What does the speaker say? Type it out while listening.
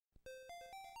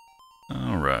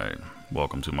Alright,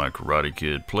 welcome to my Karate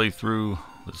Kid playthrough.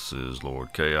 This is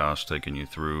Lord Kayoss taking you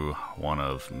through one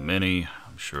of many.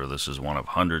 I'm sure this is one of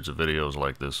hundreds of videos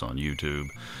like this on YouTube.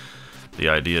 The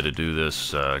idea to do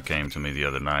this came to me the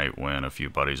other night when a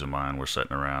few buddies of mine were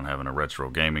sitting around having a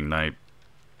retro gaming night.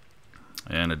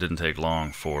 And it didn't take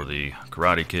long for the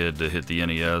Karate Kid to hit the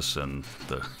NES, and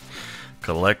the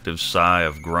collective sigh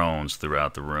of groans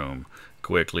throughout the room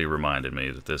quickly reminded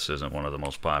me that this isn't one of the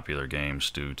most popular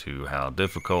games due to how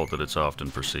difficult that it's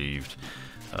often perceived.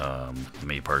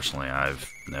 Me personally,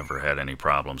 I've never had any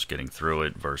problems getting through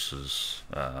it versus,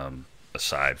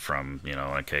 aside from, you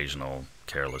know, an occasional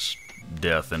careless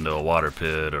death into a water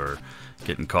pit or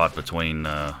getting caught between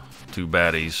two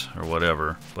baddies or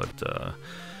whatever. But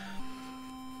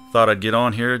thought I'd get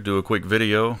on here, do a quick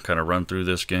video, kind of run through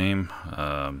this game,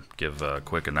 give a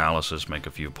quick analysis, make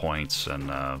a few points, and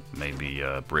maybe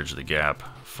bridge the gap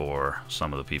for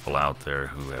some of the people out there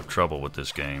who have trouble with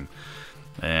this game.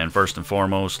 And first and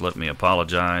foremost, let me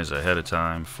apologize ahead of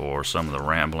time for some of the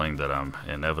rambling that I'm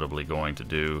inevitably going to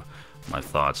do. My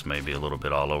thoughts may be a little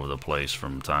bit all over the place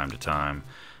from time to time.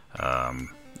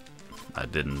 I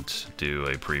didn't do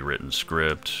a pre-written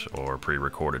script or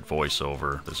pre-recorded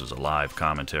voiceover. This is a live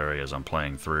commentary as I'm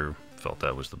playing through. Felt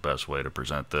that was the best way to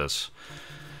present this.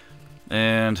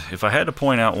 And if I had to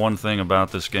point out one thing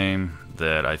about this game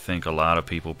that I think a lot of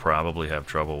people probably have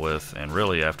trouble with, and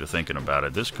really after thinking about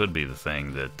it, this could be the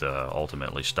thing that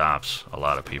ultimately stops a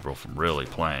lot of people from really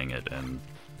playing it and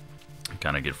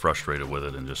kind of get frustrated with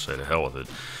it and just say to hell with it.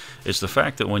 It's the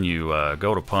fact that when you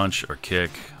go to punch or kick,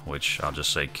 which I'll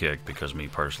just say kick because me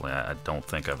personally, I don't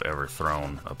think I've ever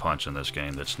thrown a punch in this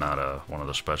game that's not one of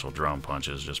the special drum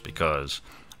punches, just because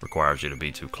it requires you to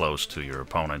be too close to your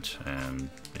opponent,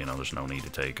 and you know there's no need to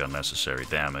take unnecessary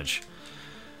damage.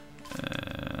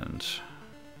 And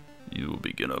you will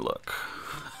begin a luck.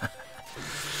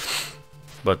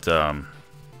 But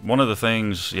one of the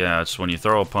things, yeah, it's when you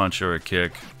throw a punch or a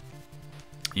kick,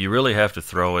 you really have to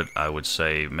throw it, I would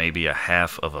say, maybe a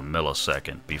half of a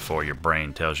millisecond before your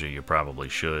brain tells you you probably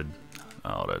should.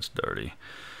 Oh, that's dirty.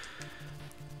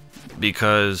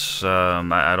 Because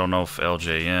I don't know if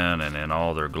LJN and in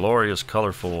all their glorious,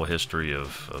 colorful history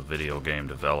of video game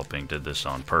developing did this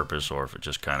on purpose, or if it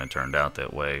just kind of turned out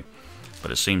that way.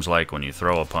 But it seems like when you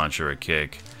throw a punch or a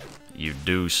kick, you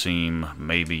do seem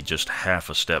maybe just half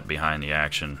a step behind the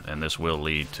action, and this will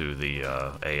lead to the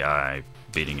AI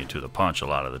beating you to the punch a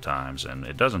lot of the times, and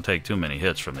it doesn't take too many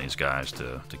hits from these guys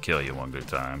to kill you one good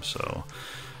time. So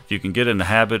if you can get in the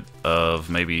habit of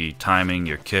maybe timing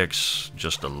your kicks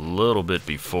just a little bit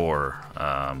before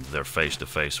they're face to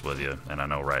face with you, and I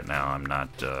know right now I'm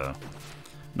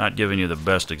not giving you the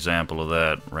best example of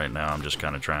that right now. I'm just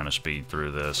kind of trying to speed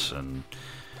through this and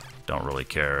don't really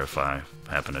care if I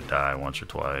happen to die once or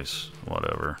twice,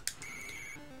 whatever.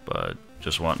 But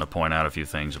just wanting to point out a few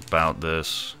things about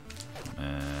this.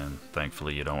 And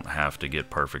thankfully you don't have to get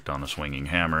perfect on the swinging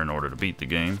hammer in order to beat the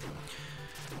game.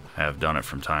 Have done it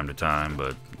from time to time,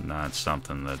 but not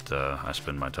something that I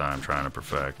spend my time trying to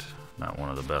perfect. Not one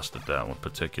of the best at that one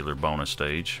particular bonus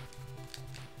stage.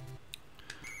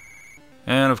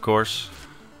 And of course,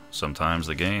 sometimes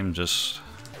the game just,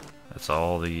 it's the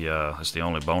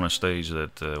only bonus stage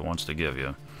that it wants to give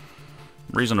you.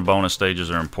 The reason the bonus stages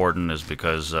are important is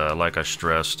because, like I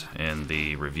stressed in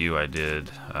the review I did,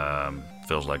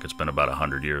 feels like it's been about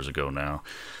 100 years ago now,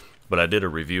 but I did a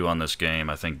review on this game,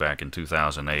 I think back in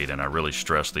 2008, and I really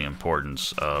stressed the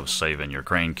importance of saving your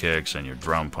crane kicks and your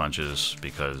drum punches,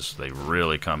 because they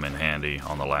really come in handy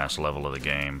on the last level of the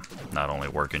game, not only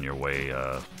working your way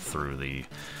through the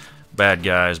bad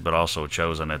guys, but also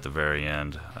Chosen at the very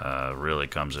end. Really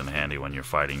comes in handy when you're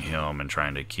fighting him and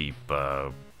trying to keep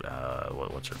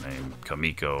what's her name,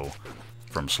 Kamiko,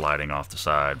 from sliding off the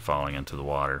side, falling into the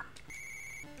water.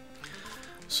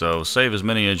 So save as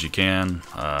many as you can.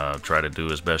 Try to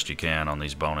do as best you can on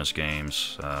these bonus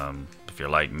games. If you're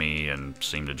like me and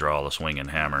seem to draw the swinging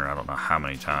hammer, I don't know how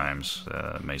many times,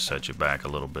 it may set you back a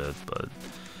little bit, but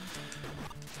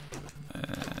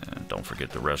don't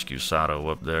forget to rescue Sato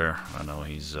up there. I know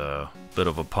he's a bit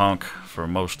of a punk for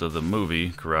most of the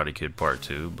movie Karate Kid Part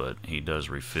 2, but he does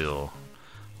refill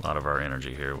a lot of our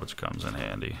energy here, which comes in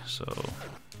handy. So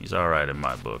he's alright in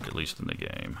my book, at least in the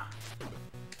game.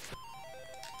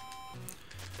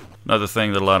 Another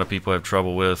thing that a lot of people have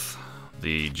trouble with,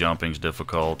 the jumping's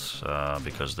difficult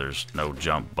because there's no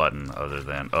jump button other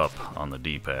than up on the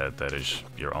D-pad. That is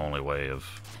your only way of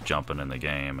jumping in the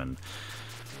game, and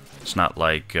it's not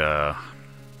like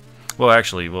well,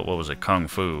 actually, what was it? Kung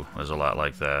Fu is a lot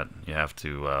like that. You have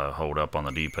to hold up on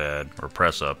the D-pad, or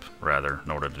press up, rather,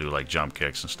 in order to do like jump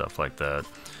kicks and stuff like that.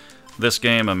 This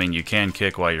game, I mean, you can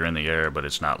kick while you're in the air, but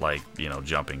it's not like, you know,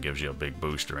 jumping gives you a big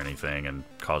boost or anything and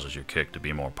causes your kick to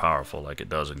be more powerful like it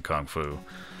does in Kung Fu.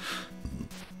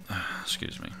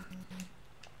 Excuse me.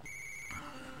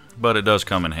 But it does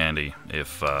come in handy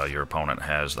if your opponent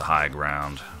has the high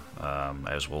ground,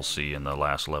 as we'll see in the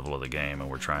last level of the game, and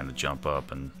we're trying to jump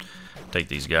up and take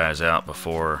these guys out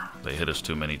before they hit us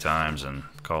too many times and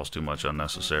cause too much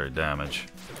unnecessary damage.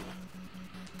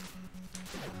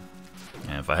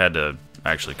 And if I had to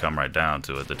actually come right down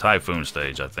to it, the Typhoon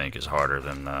stage, I think, is harder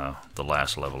than the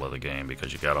last level of the game,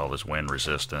 because you got all this wind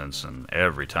resistance, and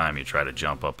every time you try to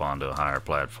jump up onto a higher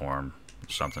platform,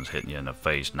 something's hitting you in the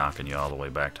face, knocking you all the way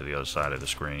back to the other side of the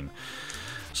screen.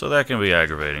 So that can be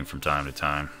aggravating from time to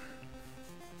time.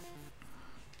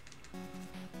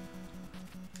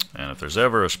 And if there's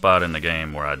ever a spot in the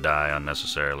game where I die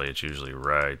unnecessarily, it's usually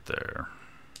right there.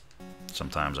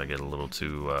 Sometimes I get a little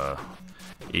too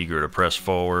eager to press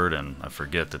forward, and I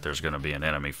forget that there's going to be an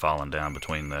enemy falling down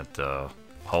between that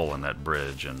hole in that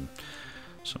bridge, and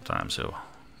sometimes he'll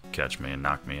catch me and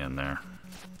knock me in there.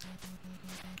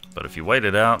 But if you wait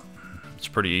it out, it's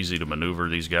pretty easy to maneuver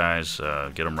these guys,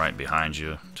 get them right behind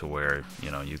you to where,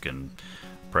 you know, you can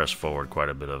press forward quite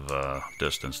a bit of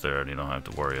distance there, and you don't have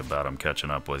to worry about them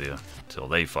catching up with you until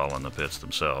they fall in the pits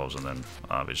themselves, and then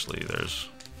obviously there's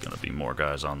going to be more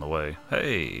guys on the way.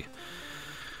 Hey!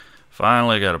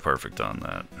 Finally got a perfect on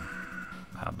that.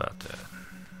 How about that?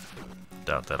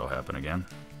 Doubt that'll happen again.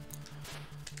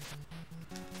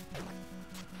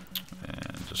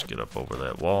 And just get up over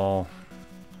that wall.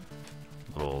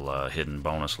 Little hidden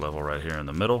bonus level right here in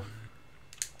the middle.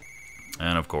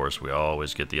 And of course, we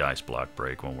always get the ice block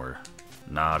break when we're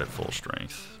not at full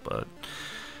strength, but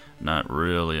not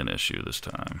really an issue this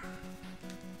time.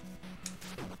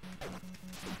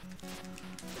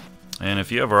 And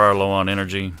if you ever are low on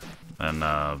energy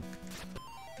and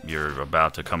you're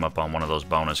about to come up on one of those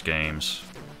bonus games,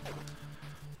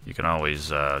 you can always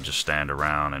just stand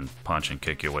around and punch and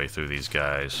kick your way through these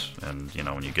guys. And, you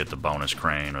know, when you get the bonus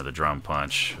crane or the drum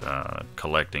punch,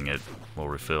 collecting it will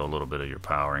refill a little bit of your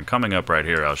power. And coming up right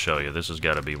here, I'll show you, this has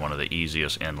got to be one of the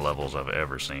easiest end levels I've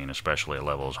ever seen, especially a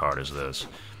level as hard as this.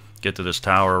 Get to this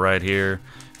tower right here,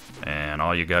 and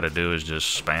all you got to do is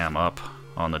just spam up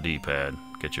on the D-pad.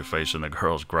 Get your face in the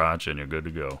girl's crotch, and you're good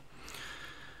to go.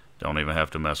 Don't even have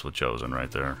to mess with Chosen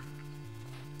right there.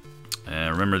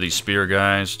 And remember these spear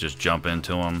guys, just jump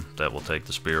into them. That will take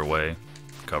the spear away.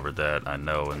 Covered that, I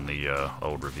know, in the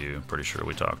old review. Pretty sure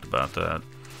we talked about that.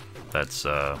 That's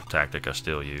a tactic I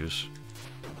still use.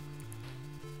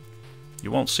 You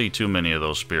won't see too many of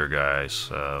those spear guys.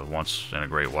 Once in a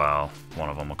great while, one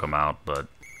of them will come out, but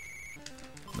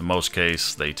in most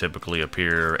cases, they typically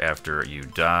appear after you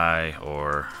die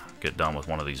or get done with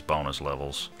one of these bonus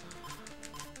levels.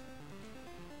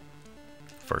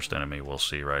 First enemy we'll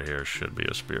see right here should be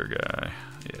a spear guy.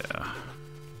 Yeah.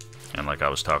 And like I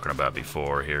was talking about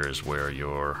before, here is where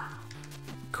your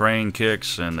crane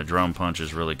kicks and the drum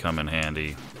punches really come in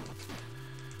handy.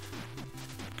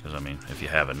 Because, I mean, if you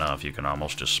have enough, you can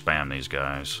almost just spam these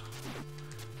guys.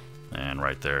 And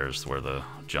right there is where the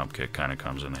jump kick kind of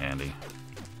comes in handy.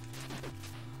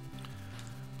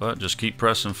 But just keep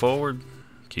pressing forward.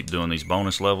 Keep doing these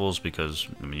bonus levels, because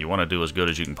I mean, you want to do as good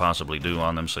as you can possibly do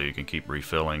on them so you can keep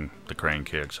refilling the crane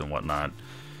kicks and whatnot.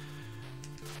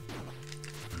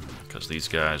 Because these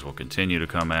guys will continue to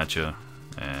come at you,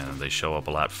 and they show up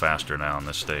a lot faster now on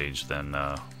this stage than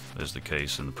is the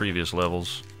case in the previous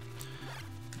levels.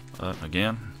 But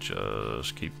again,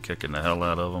 just keep kicking the hell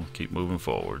out of them, keep moving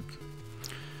forward.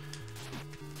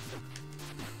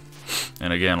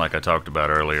 And again, like I talked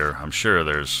about earlier, I'm sure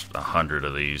there's 100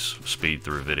 of these speed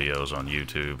through videos on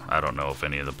YouTube. I don't know if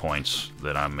any of the points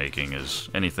that I'm making is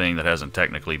anything that hasn't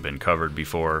technically been covered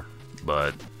before,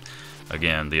 but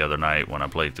again, the other night when I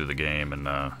played through the game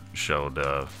and showed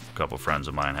a couple friends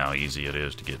of mine how easy it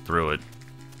is to get through it,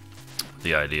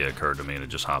 the idea occurred to me to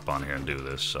just hop on here and do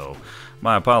this. So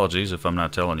my apologies if I'm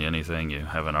not telling you anything you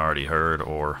haven't already heard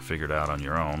or figured out on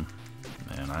your own.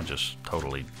 And I just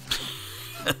totally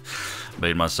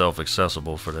made myself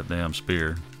accessible for that damn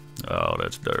spear. Oh,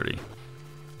 that's dirty.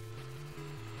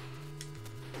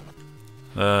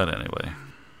 But anyway.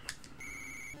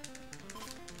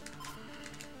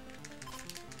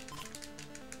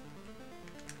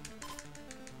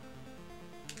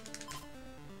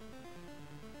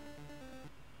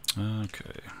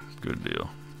 Okay, good deal.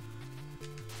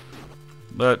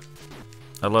 But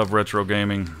I love retro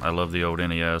gaming. I love the old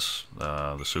NES,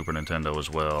 the Super Nintendo as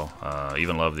well.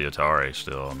 Even love the Atari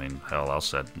still. I mean, hell, I'll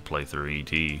sit and play through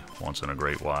E.T. once in a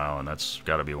great while, and that's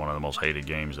got to be one of the most hated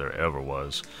games there ever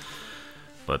was.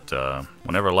 But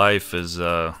whenever life has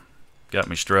got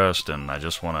me stressed and I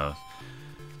just want to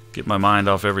get my mind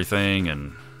off everything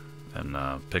and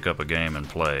pick up a game and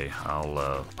play,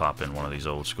 I'll pop in one of these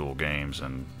old school games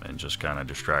and just kind of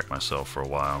distract myself for a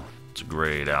while. It's a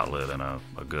great outlet and a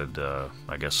good,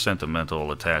 I guess,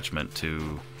 sentimental attachment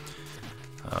to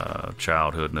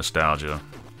childhood nostalgia.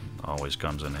 Always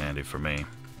comes in handy for me.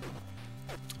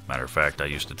 Matter of fact, I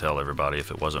used to tell everybody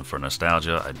if it wasn't for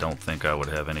nostalgia, I don't think I would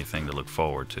have anything to look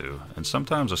forward to. And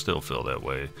sometimes I still feel that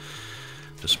way,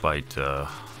 despite a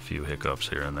few hiccups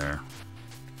here and there.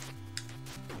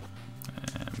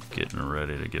 And getting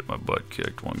ready to get my butt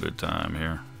kicked one good time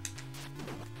here.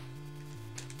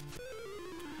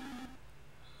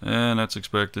 And that's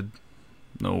expected.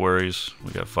 No worries.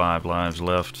 We got 5 lives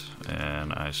left,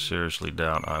 and I seriously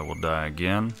doubt I will die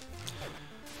again.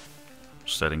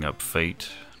 Setting up fate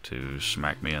to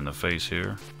smack me in the face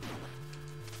here,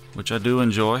 which I do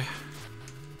enjoy.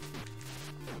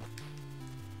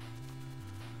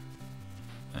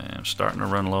 And I'm starting to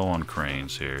run low on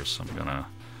cranes here, so I'm gonna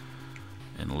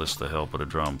enlist the help of the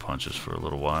drum punches for a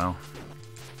little while.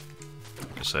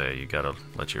 Like I say, you gotta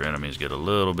let your enemies get a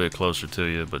little bit closer to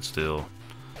you, but still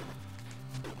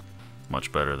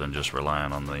much better than just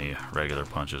relying on the regular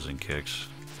punches and kicks.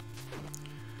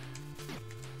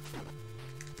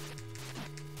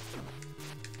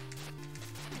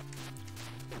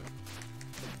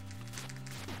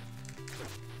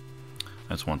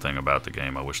 That's one thing about the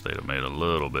game I wish they'd have made a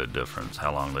little bit different,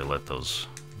 how long they let those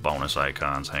bonus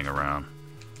icons hang around.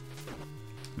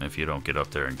 If you don't get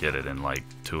up there and get it in like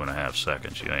 2.5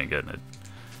 seconds, you ain't getting it.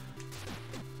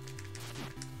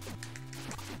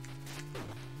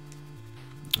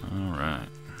 Alright.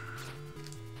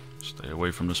 Stay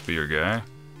away from the spear guy.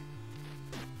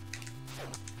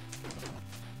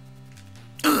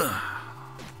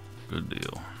 Good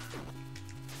deal.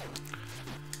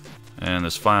 And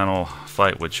this final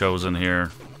fight with Chosen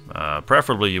here,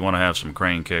 preferably you want to have some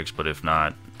crane kicks, but if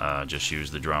not, just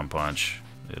use the drum punch.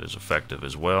 It is effective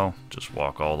as well. Just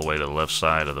walk all the way to the left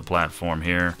side of the platform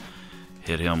here,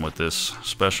 hit him with this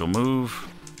special move,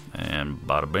 and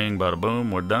bada bing, bada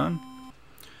boom, we're done.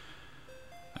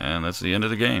 And that's the end of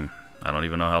the game. I don't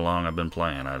even know how long I've been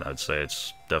playing. I'd say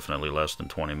it's definitely less than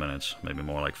 20 minutes, maybe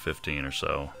more like 15 or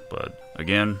so. But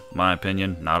again, my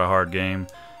opinion, not a hard game.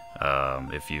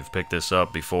 If you've picked this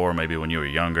up before, maybe when you were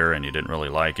younger and you didn't really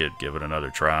like it, give it another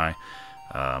try.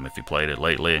 If you played it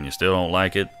lately and you still don't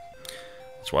like it,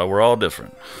 that's why we're all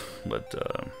different. But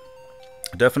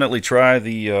definitely try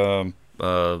the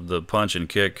punch and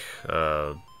kick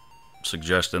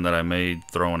suggestion that I made,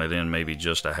 throwing it in maybe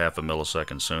just a half a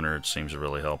millisecond sooner. It seems to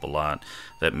really help a lot.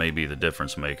 That may be the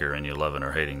difference maker in you loving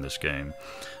or hating this game.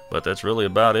 But that's really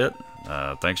about it.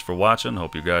 Thanks for watching.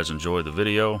 Hope you guys enjoyed the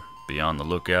video. Be on the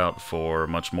lookout for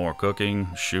much more cooking,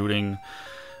 shooting,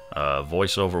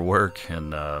 voiceover work,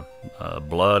 and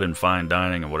blood and fine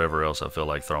dining, and whatever else I feel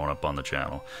like throwing up on the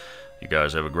channel. You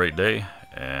guys have a great day,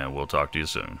 and we'll talk to you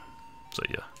soon.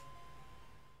 See ya.